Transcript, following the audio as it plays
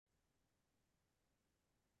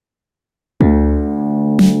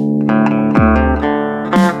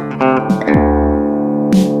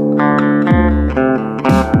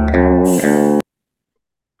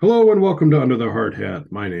Hello and welcome to Under the Hard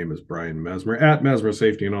Hat. My name is Brian Mesmer at Mesmer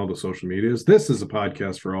Safety and all the social medias. This is a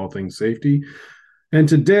podcast for all things safety. And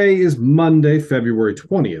today is Monday, February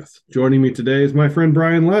 20th. Joining me today is my friend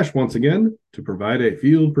Brian Lesh once again to provide a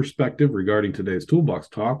field perspective regarding today's Toolbox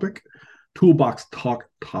Talk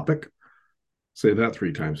topic. Say that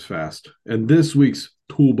 3 times fast. And this week's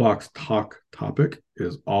Toolbox Talk topic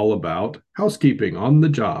is all about housekeeping on the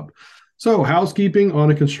job. So housekeeping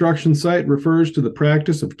on a construction site refers to the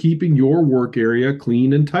practice of keeping your work area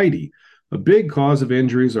clean and tidy. A big cause of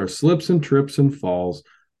injuries are slips and trips and falls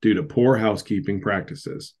due to poor housekeeping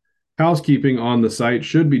practices. Housekeeping on the site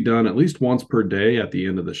should be done at least once per day at the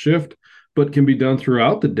end of the shift, but can be done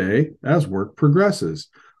throughout the day as work progresses.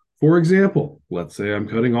 For example, let's say I'm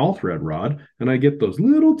cutting all thread rod and I get those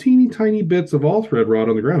little teeny tiny bits of all thread rod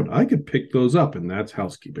on the ground. I could pick those up, and that's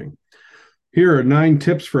housekeeping. Here are 9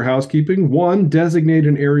 tips for housekeeping. 1, designate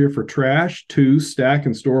an area for trash. 2, stack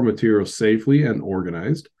and store materials safely and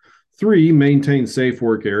organized. 3, maintain safe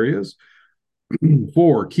work areas.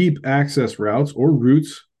 4, keep access routes or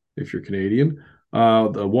routes, if you're Canadian,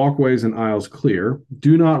 the walkways and aisles clear.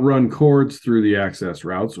 Do not run cords through the access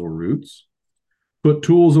routes or routes. Put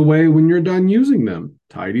tools away when you're done using them.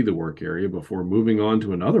 Tidy the work area before moving on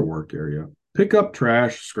to another work area. Pick up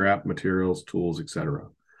trash, scrap materials, tools, etc.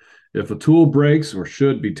 If a tool breaks or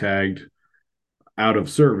should be tagged out of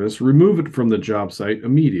service, remove it from the job site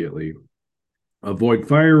immediately. Avoid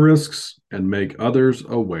fire risks and make others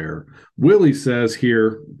aware. Willie says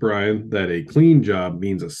here, Brian, that a clean job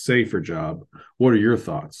means a safer job. What are your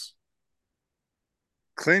thoughts?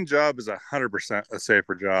 Clean job is 100% a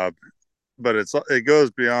safer job, but it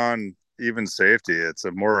goes beyond even safety. It's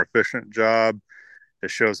a more efficient job.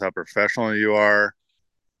 It shows how professional you are.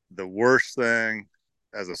 The worst thing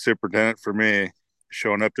as a superintendent for me,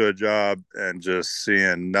 showing up to a job and just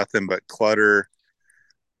seeing nothing but clutter,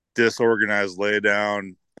 disorganized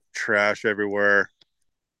laydown, trash everywhere.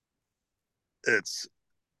 It's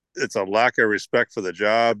a lack of respect for the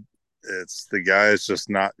job. It's the guys just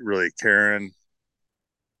not really caring.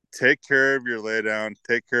 Take care of your laydown,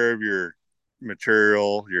 take care of your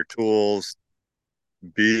material, your tools,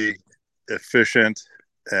 be efficient,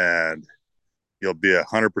 and you'll be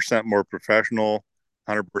 100% more professional,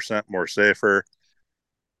 100% more safer,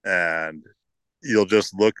 and you'll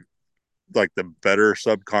just look like the better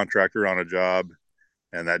subcontractor on a job,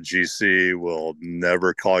 and that GC will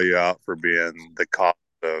never call you out for being the cause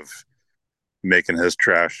of making his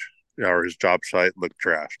trash or his job site look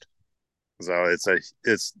trashed. So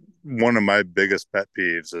it's one of my biggest pet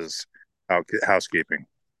peeves is housekeeping.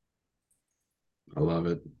 I love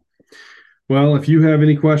it. Well, if you have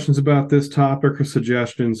any questions about this topic or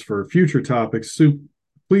suggestions for future topics,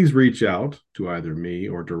 please reach out to either me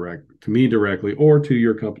or directly or to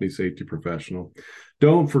your company safety professional.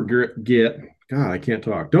 Don't forget, God, I can't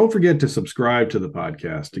talk. Don't forget to subscribe to the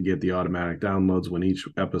podcast to get the automatic downloads when each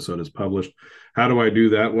episode is published. How do I do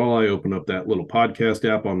that? Well, I open up that little podcast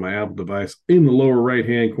app on my Apple device. In the lower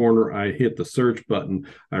right-hand corner, I hit the search button.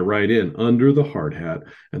 I write in Under the Hard Hat,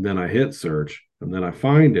 and then I hit search, and then I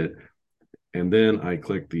find it. And then I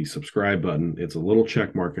click the subscribe button. It's a little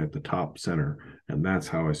check mark at the top center, and that's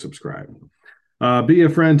how I subscribe. Be a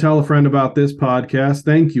friend, tell a friend about this podcast.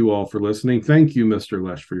 Thank you all for listening. Thank you, Mr.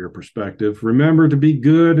 Lesh, for your perspective. Remember to be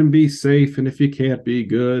good and be safe, and if you can't be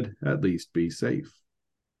good, at least be safe.